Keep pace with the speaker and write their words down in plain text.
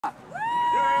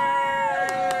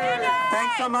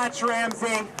so much,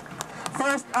 Ramsey.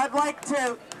 First, I'd like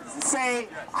to say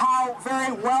how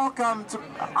very welcomed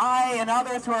I and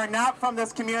others who are not from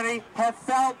this community have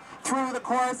felt through the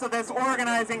course of this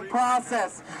organizing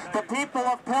process. The people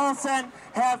of Pilsen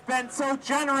have been so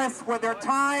generous with their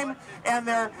time and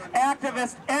their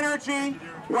activist energy.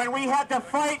 When we had to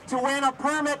fight to win a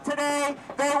permit today,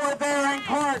 they were there in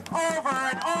court over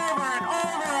and over and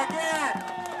over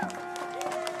again.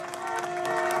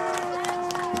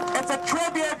 It's a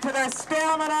tribute to their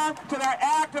stamina, to their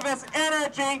activist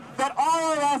energy, that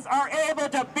all of us are able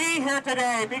to be here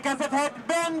today, because if it had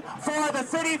been for the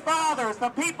city fathers, the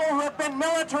people who have been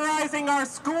militarizing our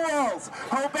schools,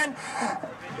 who've been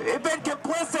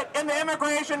complicit in the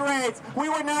immigration raids, we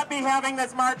would not be having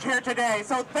this march here today.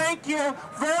 So thank you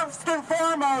first and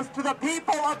foremost to the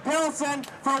people of Pilsen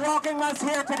for welcoming us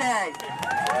here today.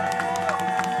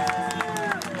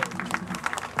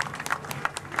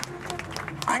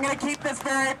 I'm going to keep this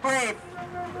very brief.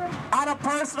 On a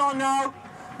personal note,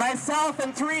 myself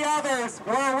and 3 others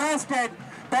were arrested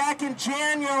back in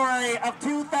January of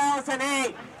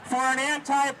 2008 for an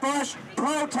anti-Bush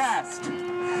protest.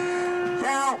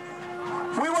 Now,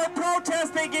 we were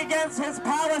protesting against his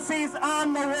policies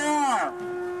on the war.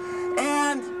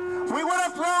 And we would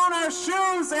have thrown our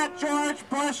shoes at George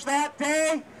Bush that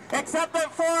day, except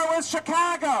that for it was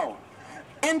Chicago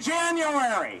in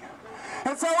January.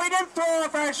 And so we didn't throw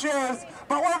off our shoes,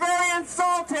 but we're very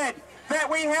insulted that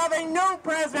we have a new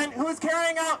president who's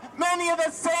carrying out many of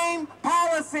the same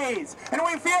policies. And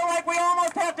we feel like we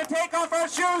almost have to take off our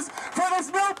shoes for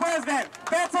this new president.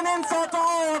 That's an insult to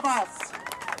all of us.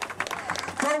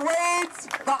 The raids,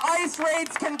 the ICE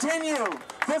raids continue.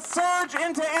 The surge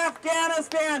into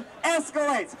Afghanistan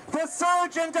escalates. The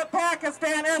surge into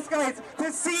Pakistan escalates.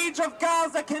 The siege of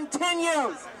Gaza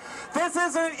continues. This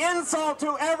is an insult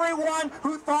to everyone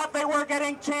who thought they were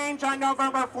getting change on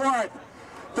November 4th.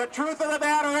 The truth of the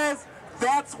matter is,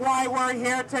 that's why we're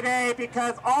here today,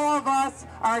 because all of us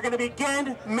are going to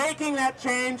begin making that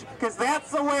change, because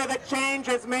that's the way that change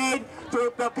is made,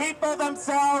 through the people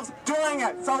themselves doing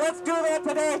it. So let's do that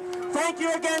today. Thank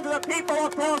you again to the people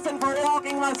of Pilsen for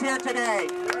welcoming us here today.